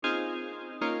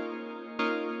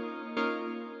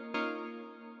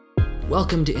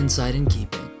Welcome to Inside in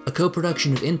Keeping, a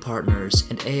co-production of InPartners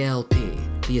and ALP,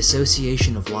 the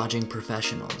Association of Lodging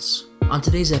Professionals. On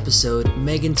today's episode,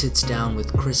 Megan sits down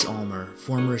with Chris Ulmer,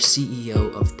 former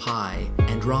CEO of Pi,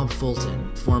 and Rob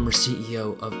Fulton, former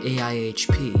CEO of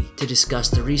AIHP, to discuss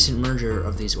the recent merger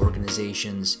of these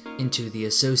organizations into the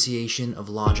Association of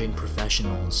Lodging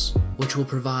Professionals, which will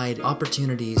provide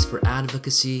opportunities for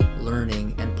advocacy,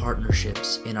 learning, and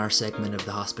partnerships in our segment of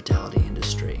the hospitality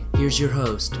industry. Here's your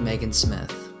host, Megan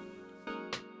Smith.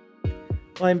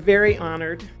 Well, I'm very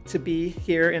honored to be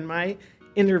here in my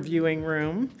interviewing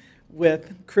room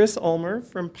with Chris Ulmer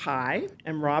from Pi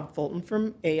and Rob Fulton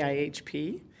from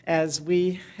AIHP, as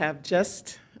we have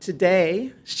just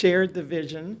today shared the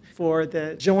vision for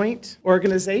the joint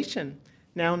organization,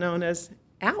 now known as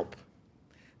ALP.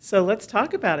 So let's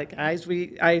talk about it, guys.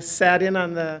 I sat in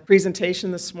on the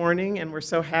presentation this morning, and we're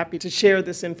so happy to share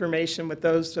this information with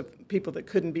those people that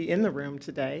couldn't be in the room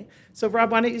today. So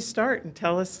Rob, why don't you start and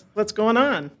tell us what's going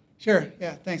on? Sure.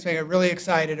 Yeah. Thanks, Megan. Really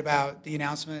excited about the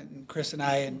announcement, and Chris and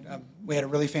I, we had a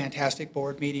really fantastic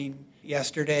board meeting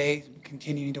yesterday,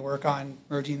 continuing to work on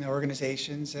merging the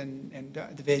organizations and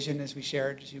the vision, as we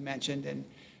shared, as you mentioned, and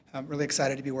I'm really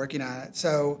excited to be working on it.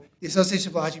 So the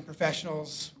Association of Lodging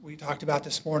Professionals, we talked about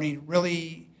this morning,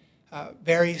 really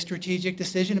very strategic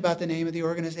decision about the name of the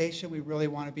organization. We really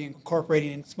want to be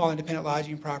incorporating small independent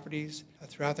lodging properties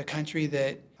throughout the country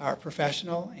that are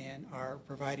professional and are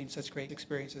providing such great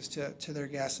experiences to their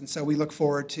guests. And so we look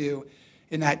forward to,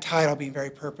 in that title, being very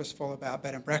purposeful about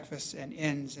bed and breakfasts and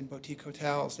inns and boutique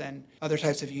hotels and other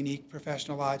types of unique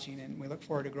professional lodging. And we look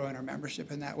forward to growing our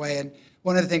membership in that way. And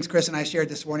one of the things Chris and I shared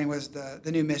this morning was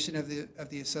the new mission of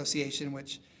the association,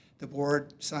 which the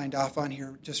board signed off on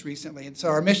here just recently. And so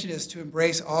our mission is to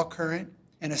embrace all current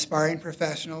and aspiring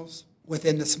professionals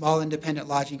within the small independent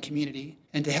lodging community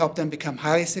and to help them become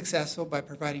highly successful by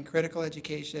providing critical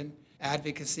education,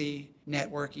 advocacy,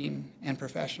 networking, and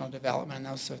professional development. And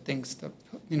those are things,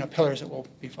 pillars that we'll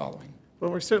be following. Well,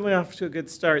 we're certainly off to a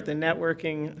good start. The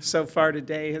networking so far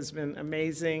today has been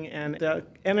amazing, and the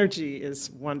energy is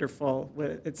wonderful.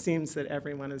 It seems that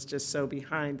everyone is just so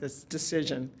behind this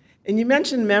decision. And you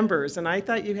mentioned members, and I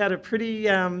thought you had a pretty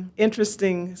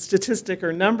interesting statistic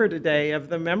or number today of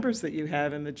the members that you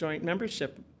have in the joint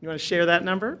membership. You want to share that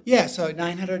number? Yeah, so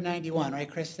 991, right,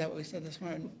 Chris? Is that what we said this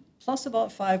morning? Plus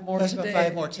about five more Plus today. about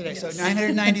 5 more today. Yes. So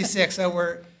 996.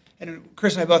 So and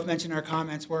Chris and I both mentioned in our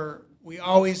comments, we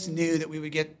always knew that we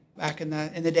would get back in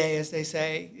the day, as they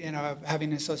say, of having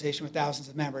an association with thousands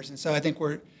of members. And so I think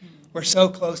we're so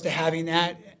close to having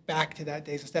that, back to that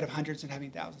days, instead of hundreds and having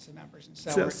thousands of members. And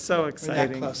so so we're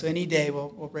exciting. that close. So any day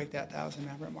we'll break that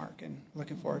 1,000-member mark, and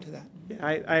looking forward to that.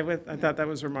 Yeah, I thought that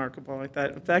was remarkable. I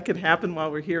thought if that could happen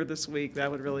while we're here this week, that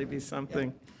would really be something.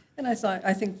 Yeah. And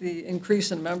I think the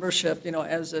increase in membership,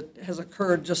 as it has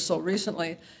occurred just so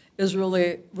recently, is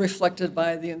really reflected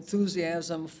by the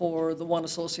enthusiasm for the One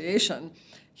Association.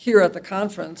 Here at the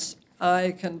conference,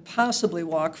 I can possibly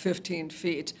walk 15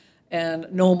 feet and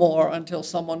no more until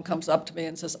someone comes up to me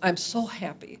and says, I'm so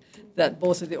happy that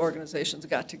both of the organizations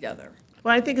got together.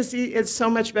 Well, I think it's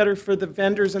so much better for the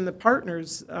vendors and the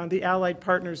partners, the allied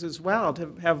partners as well,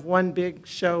 to have one big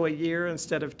show a year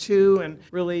instead of two and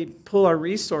really pull our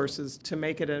resources to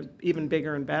make it even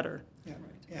bigger and better.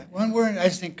 Yeah. Well, I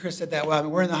just think Chris said that well. I mean,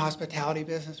 we're in the hospitality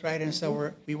business, right? And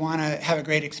so we want to have a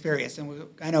great experience. And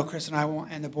I know Chris and I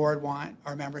and the board want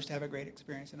our members to have a great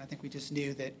experience. And I think we just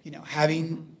knew that,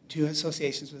 having two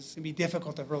associations was going to be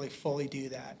difficult to really fully do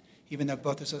that, even though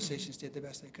both associations did the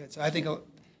best they could. So I think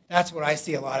that's what I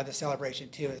see a lot of the celebration,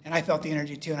 too. And I felt the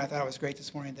energy, too, and I thought it was great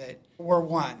this morning that we're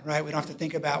one, right? We don't have to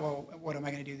think about, well, what am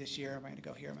I going to do this year? Am I going to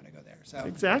go here? Am I going to go there? So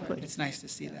exactly. It's nice to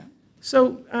see that.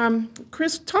 So,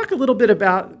 Chris, talk a little bit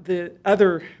about the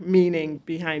other meaning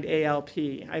behind ALP.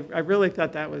 I really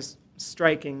thought that was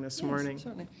striking this morning.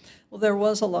 Certainly. Well, there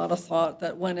was a lot of thought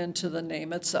that went into the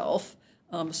name itself,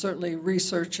 certainly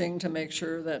researching to make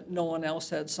sure that no one else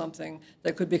had something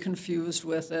that could be confused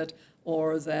with it,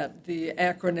 or that the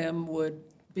acronym would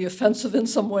be offensive in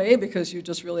some way, because you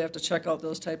just really have to check out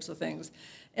those types of things.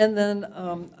 And then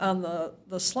on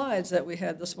the slides that we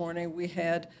had this morning, we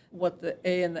had what the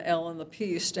A and the L and the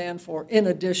P stand for, in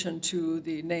addition to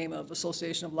the name of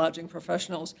Association of Lodging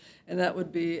Professionals, and that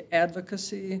would be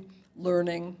advocacy,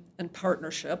 learning, and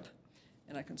partnership.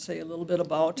 And I can say a little bit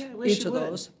about each of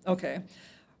those. Okay.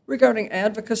 Regarding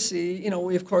advocacy,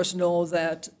 we of course know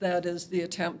that that is the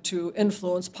attempt to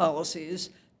influence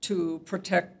policies to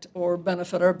protect or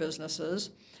benefit our businesses.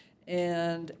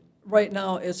 And right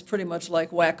now, it's pretty much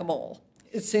like whack-a-mole.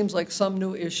 It seems like some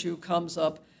new issue comes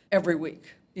up every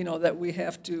week. that we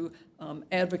have to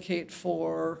advocate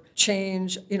for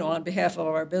change, on behalf of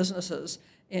our businesses.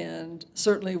 And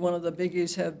certainly one of the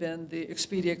biggies have been the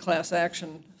Expedia class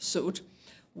action suit,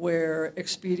 where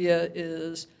Expedia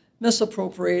is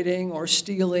misappropriating or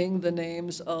stealing the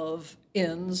names of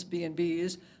inns,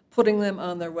 B&Bs, putting them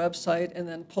on their website and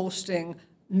then posting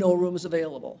no rooms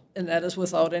available. And that is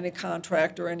without any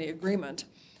contract or any agreement.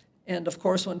 And of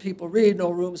course, when people read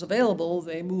no rooms available,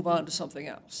 they move on to something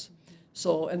else.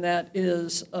 So, and that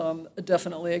is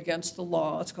definitely against the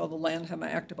law. It's called the Lanham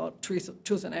Act about truth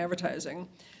in advertising.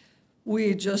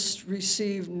 We just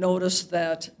received notice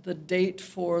that the date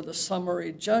for the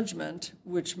summary judgment,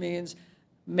 which means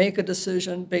make a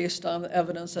decision based on the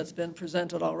evidence that's been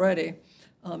presented already,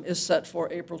 is set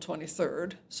for April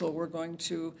 23rd. So we're going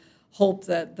to hope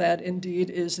that that indeed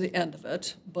is the end of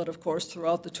it. But of course,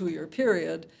 throughout the 2-year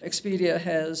period, Expedia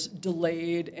has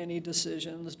delayed any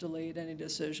decisions,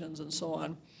 and so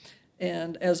on.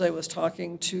 And as I was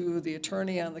talking to the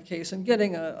attorney on the case and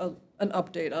getting an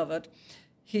update of it,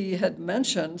 he had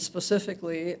mentioned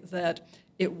specifically that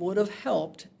it would have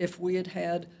helped if we had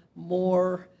had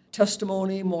more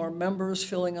testimony, more members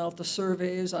filling out the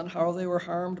surveys on how they were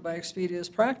harmed by Expedia's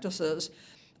practices,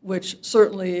 which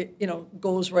certainly,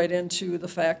 goes right into the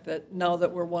fact that now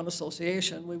that we're one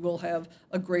association, we will have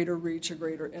a greater reach, a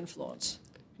greater influence.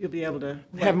 You'll be able to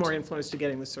Right. have more influence to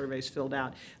getting the surveys filled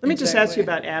out. Let me just ask you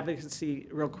about advocacy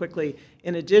real quickly.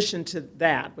 In addition to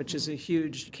that, which is a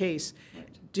huge case,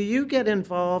 do you get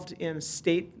involved in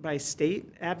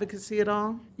state-by-state advocacy at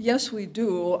all? Yes, we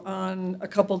do on a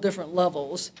couple different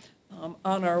levels.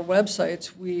 On our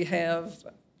websites, we have,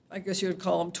 I guess you would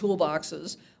call them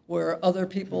toolboxes, where other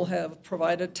people have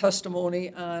provided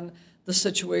testimony on the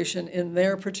situation in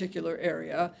their particular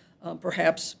area,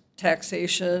 perhaps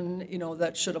taxation,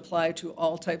 that should apply to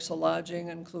all types of lodging,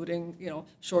 including,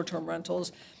 short-term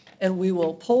rentals. And we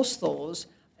will post those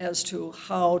as to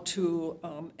how to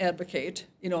advocate,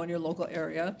 in your local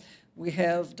area. We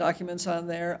have documents on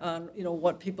there on,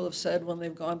 what people have said when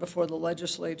they've gone before the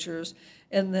legislatures.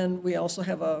 And then we also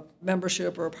have a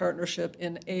membership or a partnership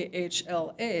in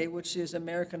AHLA, which is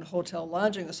American Hotel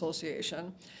Lodging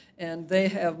Association. And they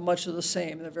have much of the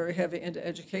same. They're very heavy into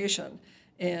education.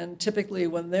 And typically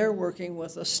when they're working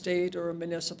with a state or a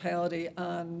municipality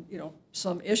on,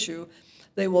 some issue,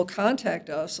 they will contact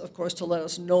us, of course, to let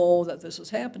us know that this is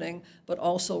happening, but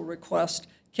also request,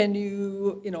 can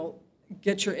you,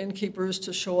 get your innkeepers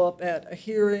to show up at a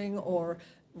hearing or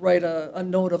write a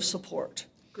note of support.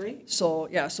 Great. So,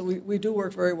 so we do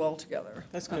work very well together.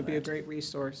 That's going to be a great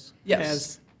resource. Yes.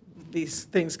 As these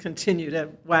things continue to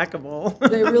whack-a-mole.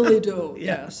 They really do,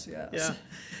 Yeah. yes. Yeah.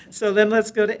 So then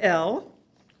let's go to L.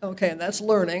 Okay, and that's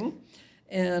learning.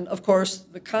 And of course,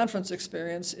 the conference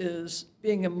experience is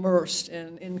being immersed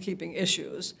in innkeeping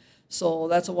issues. So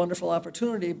that's a wonderful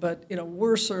opportunity, but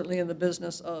we're certainly in the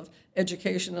business of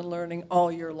education and learning all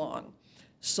year long.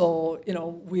 So,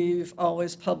 we've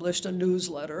always published a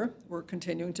newsletter. We're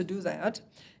continuing to do that.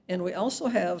 And we also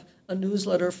have a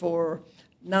newsletter for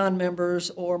non-members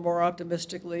or, more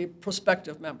optimistically,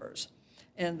 prospective members.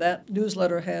 And that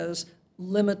newsletter has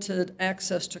limited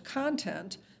access to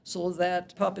content so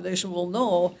that population will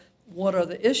know what are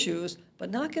the issues, but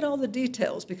not get all the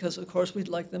details because, of course, we'd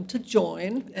like them to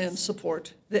join and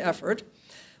support the effort.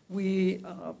 We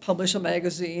publish a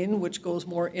magazine which goes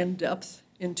more in-depth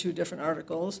into different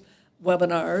articles.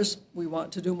 Webinars, we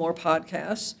want to do more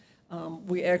podcasts.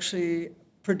 We actually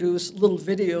produce little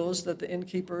videos that the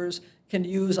innkeepers can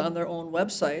use on their own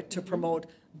website to promote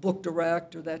Book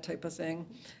Direct or that type of thing.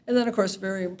 And then, of course,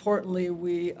 very importantly,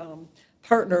 we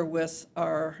partner with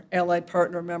our allied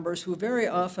partner members who very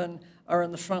often are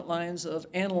in the front lines of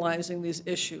analyzing these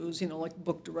issues, like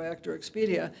Book Direct or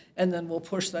Expedia, and then we'll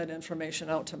push that information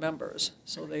out to members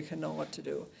so they can know what to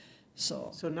do.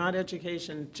 So not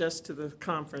education just to the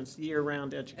conference,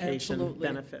 year-round education Absolutely.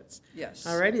 Benefits. Yes.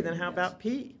 All righty, then how Yes. about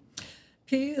P?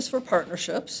 P is for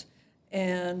partnerships,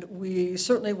 and we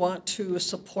certainly want to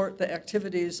support the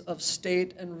activities of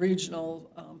state and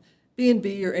regional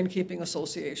B&B or innkeeping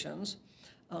associations.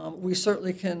 We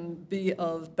certainly can be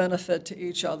of benefit to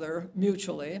each other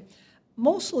mutually,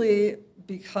 mostly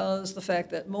because the fact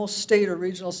that most state or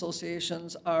regional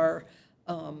associations are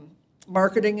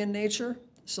marketing in nature.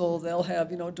 So they'll have,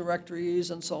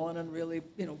 directories and so on and really,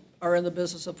 are in the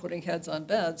business of putting heads on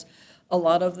beds. A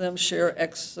lot of them share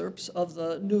excerpts of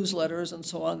the newsletters and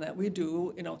so on that we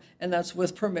do, and that's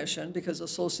with permission because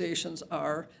associations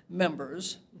are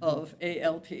members of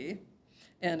ALP.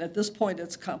 And at this point,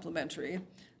 it's complimentary.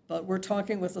 But we're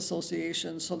talking with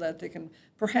associations so that they can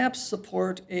perhaps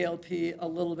support ALP a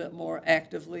little bit more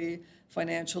actively,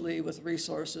 financially, with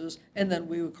resources, and then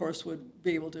we, of course, would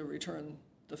be able to return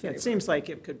the favor. It seems like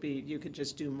it could be, you could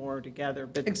just do more together,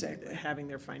 but Exactly. having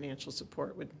their financial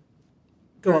support would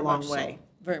go a Very long much so. way.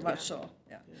 Very much so,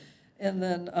 yeah. And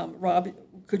then, Rob,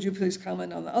 could you please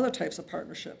comment on the other types of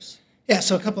partnerships? Yeah,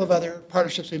 so a couple of other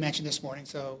partnerships we mentioned this morning.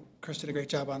 So Chris did a great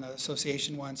job on the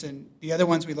association ones. And the other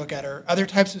ones we look at are other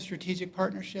types of strategic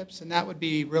partnerships. And that would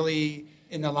be really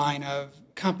in the line of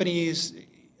companies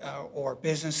or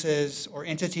businesses or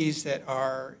entities that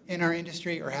are in our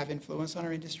industry or have influence on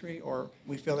our industry, or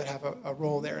we feel that have a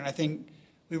role there. And I think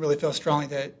we really feel strongly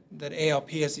that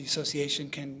ALP as the association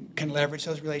can leverage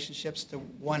those relationships to,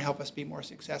 one, help us be more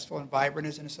successful and vibrant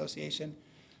as an association,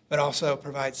 but also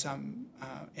provide some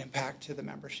impact to the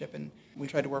membership. And we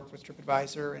tried to work with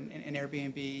TripAdvisor and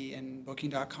Airbnb and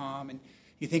Booking.com. And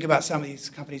you think about some of these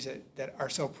companies that are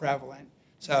so prevalent.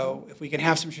 So if we can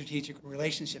have some strategic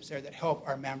relationships there that help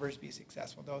our members be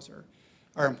successful, those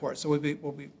are important. So we'll be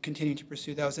continuing to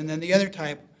pursue those. And then the other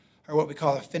type are what we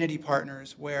call affinity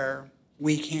partners, where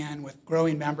we can, with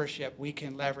growing membership, we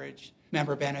can leverage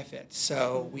member benefits.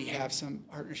 So we have some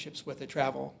partnerships with a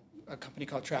company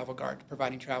called Travel Guard,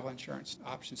 providing travel insurance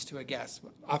options to a guest.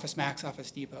 Office Max,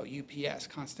 Office Depot, UPS,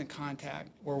 Constant Contact.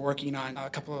 We're working on a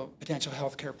couple of potential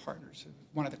healthcare partners.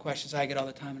 One of the questions I get all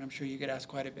the time, and I'm sure you get asked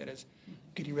quite a bit, is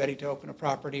getting ready to open a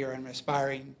property, or I'm an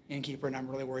aspiring innkeeper and I'm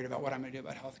really worried about what I'm going to do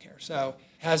about healthcare. So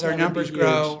as our That would be numbers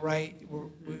grow, huge. right,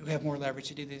 we have more leverage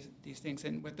to do these things.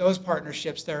 And with those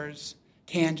partnerships, there's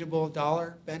tangible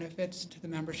dollar benefits to the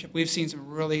membership. We've seen some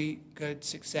really good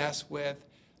success with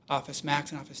Office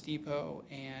Max and Office Depot,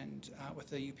 and with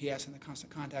the UPS and the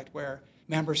Constant Contact, where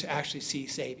members actually see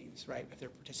savings, right, if they're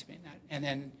participating in that. And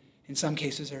then in some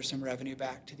cases, there's some revenue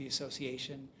back to the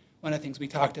association. One of the things we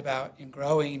talked about in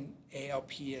growing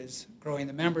ALP is growing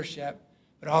the membership,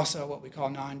 but also what we call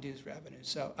non-dues revenue.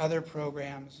 So other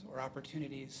programs or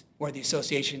opportunities where the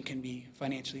association can be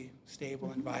financially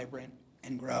stable and vibrant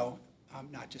and grow,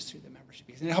 not just through the membership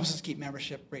fees. And it helps us keep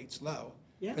membership rates low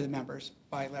for the members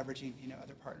by leveraging,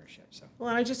 other partnerships. So.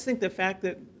 Well, I just think the fact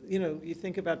that, you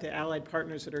think about the allied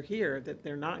partners that are here, that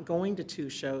they're not going to 2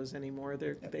 shows anymore,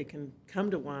 they can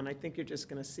come to one. I think you're just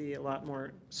going to see a lot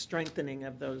more strengthening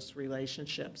of those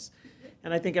relationships.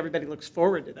 And I think everybody looks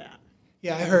forward to that.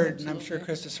 Yeah, I heard, and I'm sure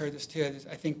Chris has heard this too,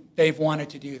 I think they've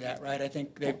wanted to do that, right? I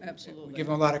think they've Absolutely.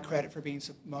 given them a lot of credit for being,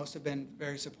 most have been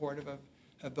very supportive of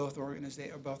both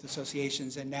organizations, or both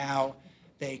associations, and now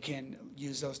they can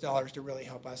use those dollars to really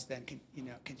help us then,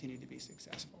 continue to be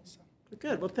successful. So.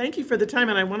 Good. Well, thank you for the time.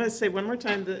 And I want to say one more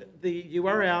time, the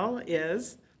URL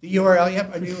is? The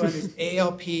URL, a new one is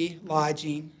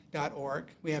alplodging.org.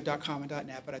 We have .com and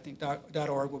 .net, but I think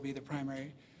 .org will be the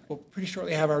primary. We'll pretty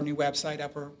shortly have our new website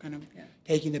up. We're kind of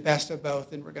taking the best of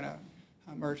both, and we're going to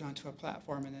merge onto a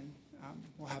platform, and then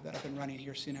we'll have that up and running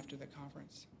here soon after the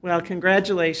conference. Well,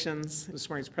 congratulations. This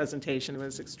morning's presentation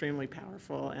was extremely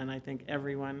powerful, and I think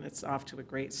it's off to a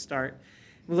great start.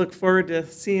 We look forward to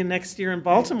seeing you next year in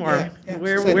Baltimore,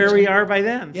 where we are by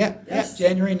then. Yes.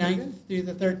 January 9th through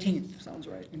the 13th. Sounds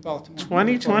right. In Baltimore.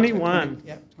 2021.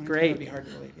 Yeah, 2021 Great. would be hard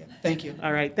to believe. Yeah. Thank you.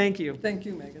 All right, thank you. Thank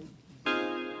you, Megan.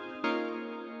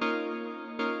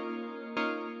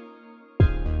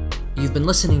 You've been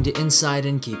listening to Inside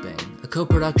Innkeeping, a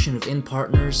co-production of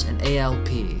InPartners and ALP,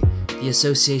 the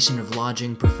Association of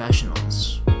Lodging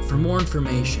Professionals. For more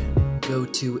information, go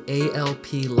to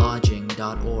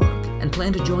alplodging.org and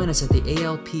plan to join us at the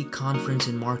ALP Conference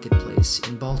and Marketplace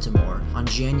in Baltimore on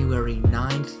January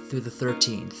 9th through the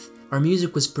 13th. Our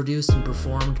music was produced and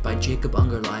performed by Jacob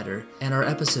Ungerleider, and our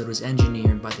episode was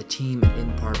engineered by the team at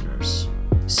InPartners.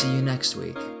 See you next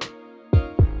week.